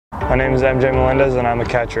My name is MJ Melendez and I'm a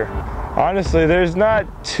catcher. Honestly, there's not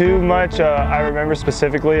too much I remember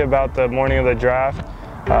specifically about the morning of the draft.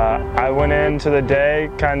 I went into the day,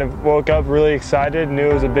 kind of woke up really excited,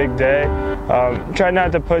 knew it was a big day. Tried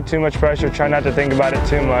not to put too much pressure, tried not to think about it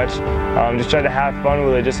too much. Just tried to have fun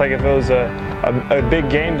with it, just like if it was a big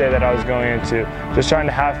game day that I was going into. Just trying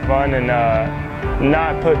to have fun and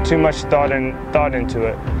not put too much thought into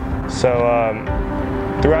it. So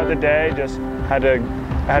throughout the day, just had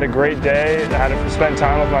a great day. I had to spend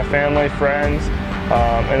time with my family, friends,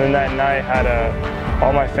 and then that night had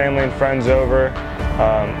all my family and friends over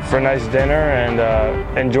for a nice dinner and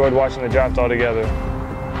enjoyed watching the draft all together.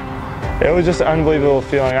 It was just an unbelievable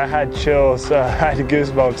feeling. I had chills, I had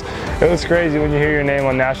goosebumps. It was crazy when you hear your name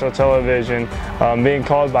on national television, being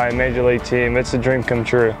called by a major league team. It's a dream come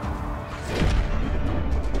true.